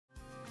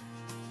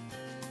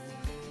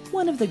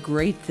One of the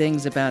great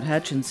things about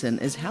Hutchinson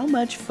is how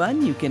much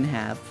fun you can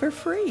have for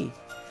free.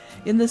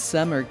 In the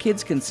summer,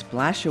 kids can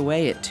splash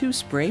away at 2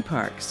 spray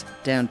parks,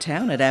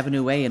 downtown at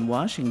Avenue A in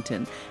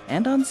Washington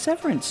and on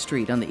Severance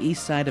Street on the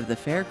east side of the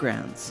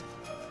fairgrounds.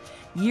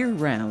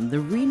 Year-round, the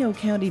Reno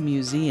County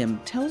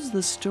Museum tells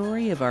the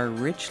story of our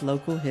rich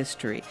local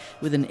history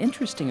with an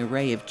interesting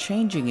array of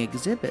changing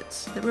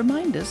exhibits that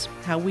remind us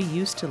how we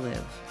used to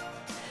live.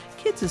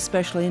 Kids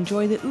especially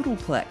enjoy the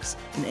Oodleplex,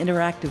 an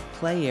interactive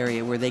play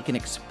area where they can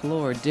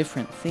explore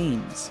different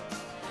themes.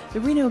 The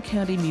Reno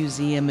County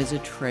Museum is a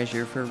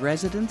treasure for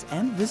residents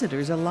and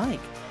visitors alike.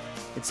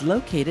 It's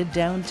located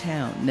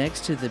downtown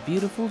next to the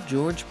beautiful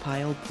George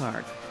Pyle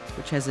Park,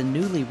 which has a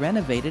newly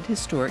renovated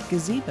historic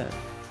gazebo.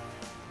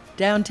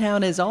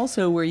 Downtown is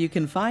also where you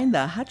can find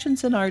the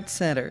Hutchinson Art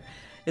Center.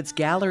 Its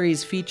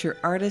galleries feature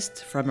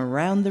artists from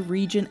around the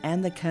region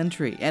and the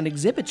country, and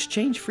exhibits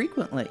change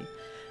frequently.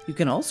 You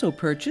can also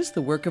purchase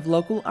the work of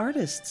local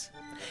artists.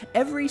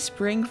 Every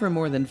spring for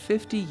more than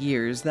 50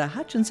 years, the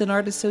Hutchinson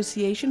Art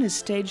Association has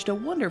staged a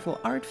wonderful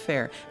art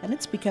fair, and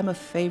it's become a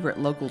favorite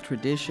local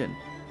tradition.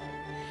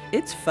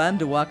 It's fun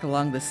to walk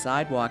along the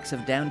sidewalks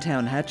of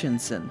downtown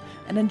Hutchinson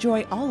and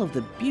enjoy all of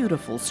the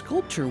beautiful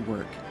sculpture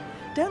work.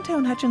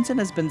 Downtown Hutchinson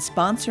has been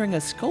sponsoring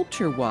a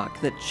sculpture walk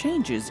that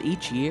changes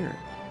each year.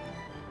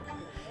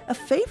 A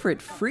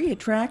favorite free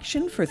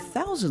attraction for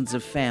thousands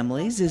of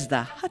families is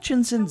the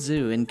Hutchinson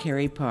Zoo in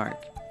Carey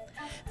Park.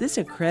 This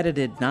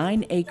accredited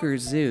 9-acre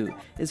zoo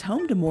is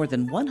home to more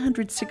than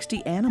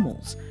 160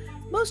 animals.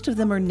 Most of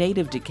them are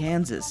native to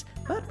Kansas,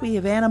 but we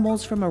have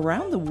animals from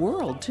around the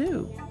world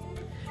too.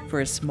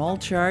 For a small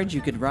charge, you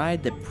could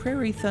ride the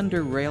Prairie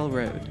Thunder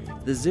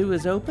Railroad. The zoo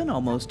is open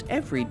almost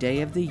every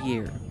day of the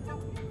year.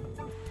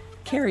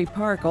 Carey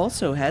Park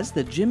also has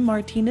the Jim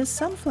Martinez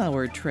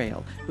Sunflower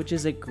Trail, which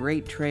is a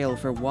great trail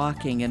for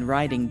walking and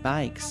riding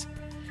bikes.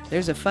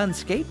 There's a fun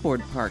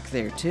skateboard park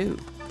there too.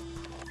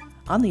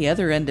 On the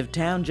other end of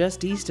town,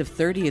 just east of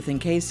 30th and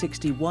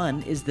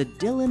K61, is the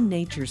Dillon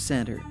Nature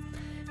Center.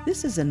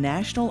 This is a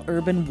national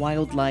urban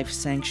wildlife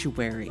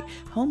sanctuary,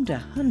 home to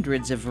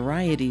hundreds of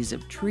varieties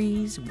of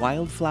trees,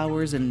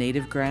 wildflowers, and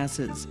native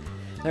grasses.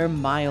 There are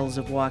miles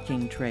of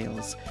walking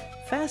trails,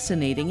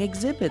 fascinating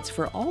exhibits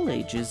for all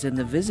ages in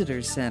the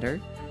visitor center,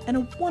 and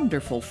a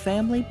wonderful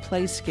family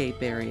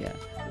playscape area.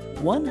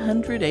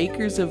 100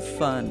 acres of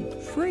fun,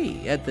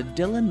 free at the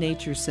Dillon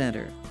Nature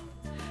Center.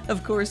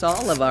 Of course,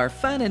 all of our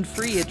fun and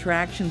free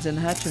attractions in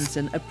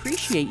Hutchinson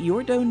appreciate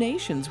your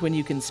donations when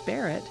you can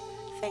spare it.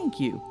 Thank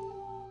you.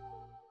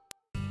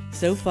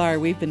 So far,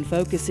 we've been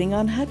focusing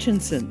on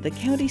Hutchinson, the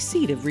county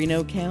seat of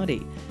Reno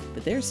County,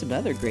 but there's some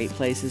other great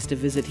places to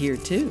visit here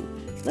too.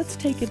 Let's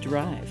take a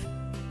drive.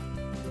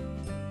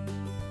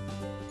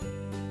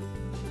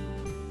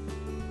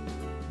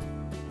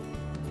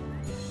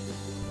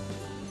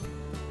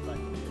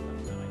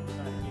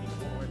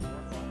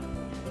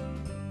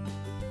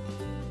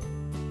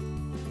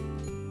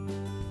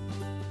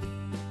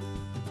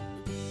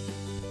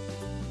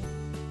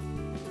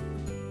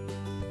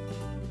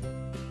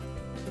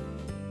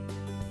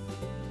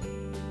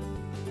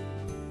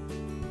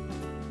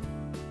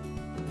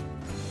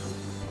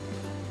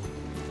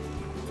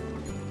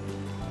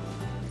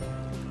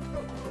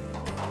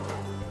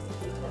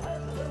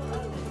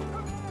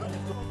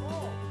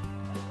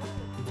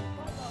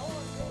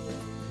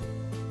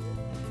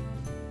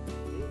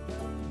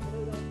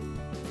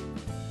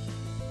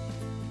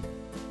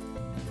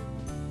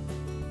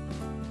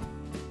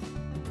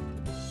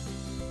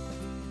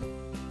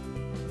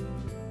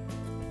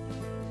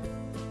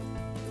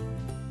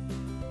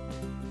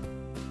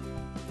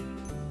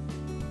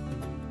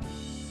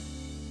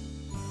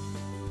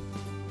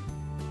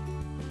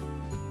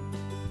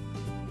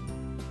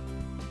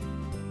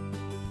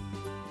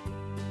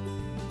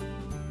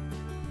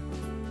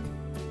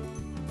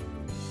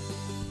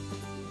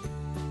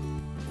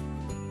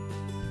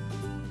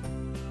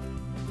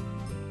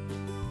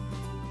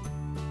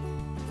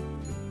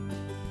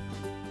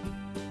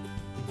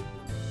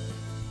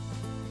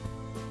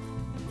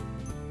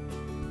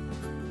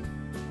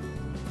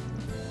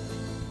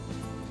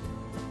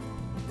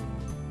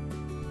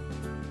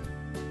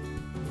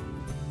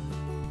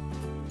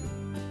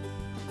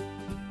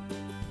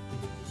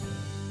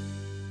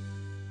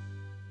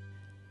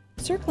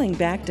 Circling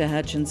back to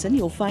Hutchinson,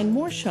 you'll find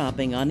more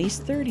shopping on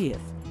East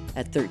 30th,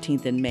 at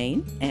 13th and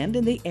Main, and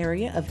in the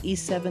area of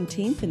East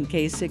 17th and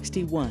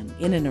K61,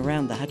 in and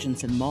around the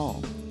Hutchinson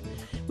Mall.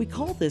 We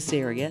call this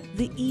area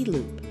the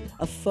E-Loop,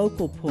 a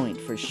focal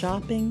point for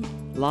shopping,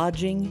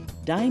 lodging,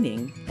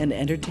 dining, and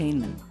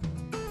entertainment.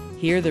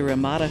 Here, the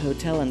Ramada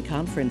Hotel and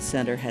Conference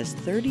Center has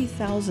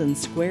 30,000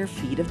 square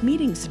feet of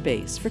meeting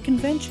space for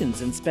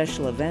conventions and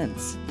special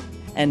events.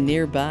 And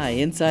nearby,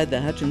 inside the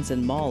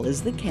Hutchinson Mall,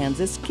 is the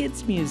Kansas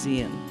Kids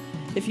Museum.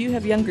 If you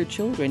have younger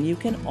children, you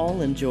can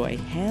all enjoy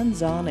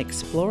hands-on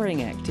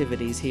exploring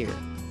activities here.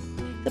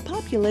 The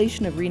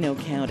population of Reno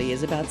County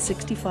is about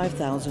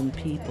 65,000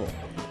 people.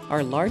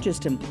 Our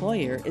largest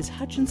employer is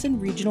Hutchinson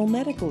Regional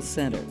Medical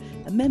Center,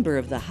 a member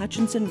of the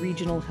Hutchinson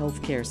Regional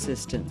Healthcare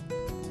System.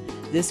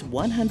 This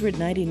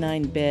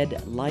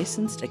 199-bed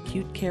licensed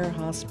acute care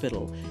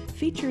hospital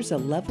features a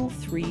Level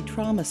 3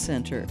 trauma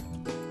center,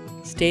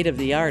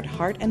 state-of-the-art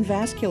heart and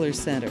vascular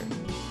center,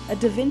 a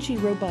Da Vinci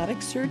robotic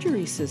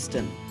surgery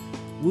system,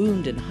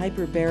 wound and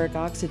hyperbaric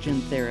oxygen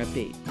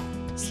therapy,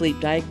 sleep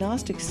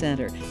diagnostic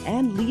center,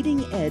 and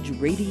leading-edge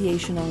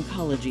radiation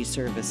oncology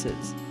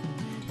services.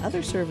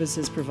 Other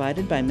services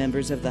provided by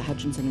members of the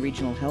Hutchinson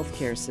Regional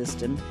Healthcare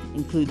System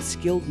include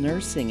skilled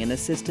nursing and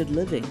assisted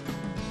living,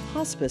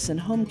 hospice and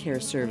home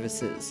care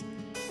services,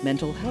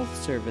 mental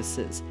health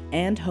services,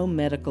 and home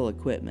medical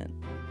equipment.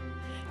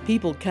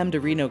 People come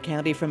to Reno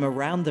County from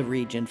around the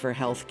region for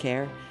health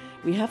care.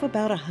 We have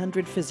about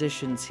 100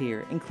 physicians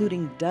here,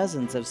 including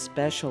dozens of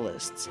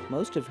specialists,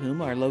 most of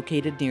whom are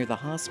located near the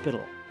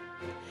hospital.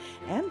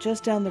 And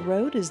just down the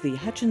road is the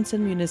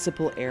Hutchinson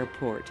Municipal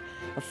Airport,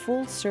 a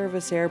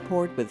full-service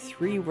airport with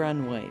 3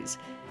 runways,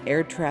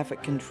 air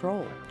traffic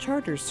control,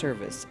 charter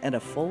service, and a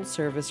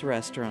full-service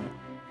restaurant.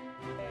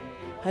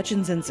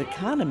 Hutchinson's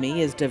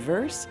economy is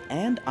diverse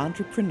and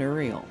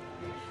entrepreneurial.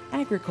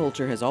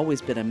 Agriculture has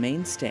always been a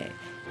mainstay,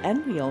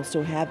 and we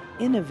also have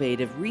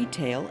innovative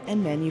retail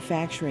and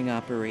manufacturing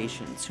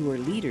operations who are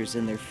leaders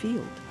in their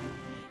field.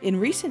 In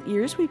recent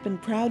years, we've been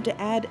proud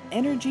to add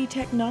energy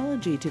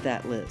technology to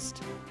that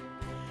list.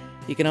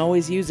 You can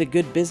always use a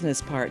good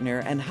business partner,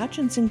 and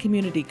Hutchinson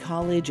Community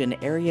College and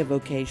Area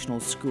Vocational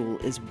School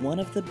is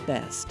one of the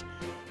best,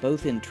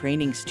 both in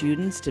training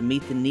students to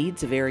meet the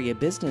needs of area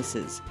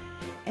businesses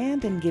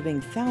and in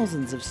giving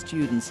thousands of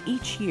students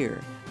each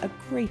year a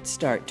great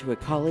start to a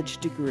college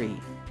degree.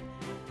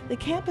 The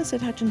campus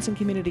at Hutchinson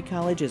Community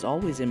College is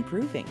always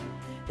improving.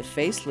 The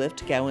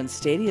facelift Gowan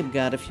Stadium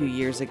got a few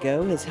years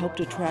ago has helped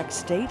attract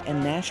state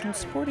and national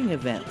sporting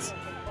events,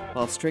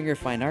 while Stringer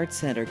Fine Arts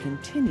Center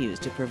continues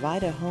to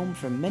provide a home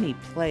for many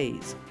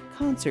plays,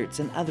 concerts,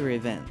 and other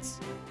events.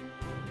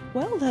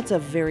 Well, that's a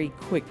very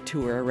quick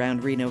tour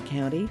around Reno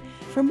County.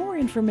 For more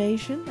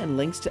information and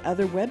links to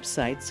other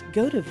websites,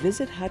 go to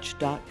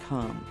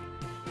visithutch.com.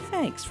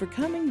 Thanks for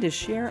coming to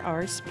share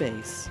our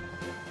space.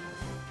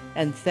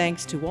 And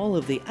thanks to all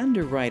of the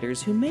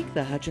underwriters who make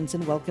the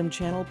Hutchinson Welcome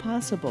Channel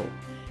possible.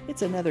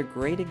 It's another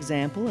great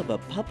example of a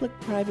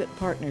public-private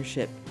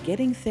partnership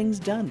getting things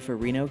done for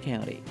Reno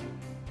County.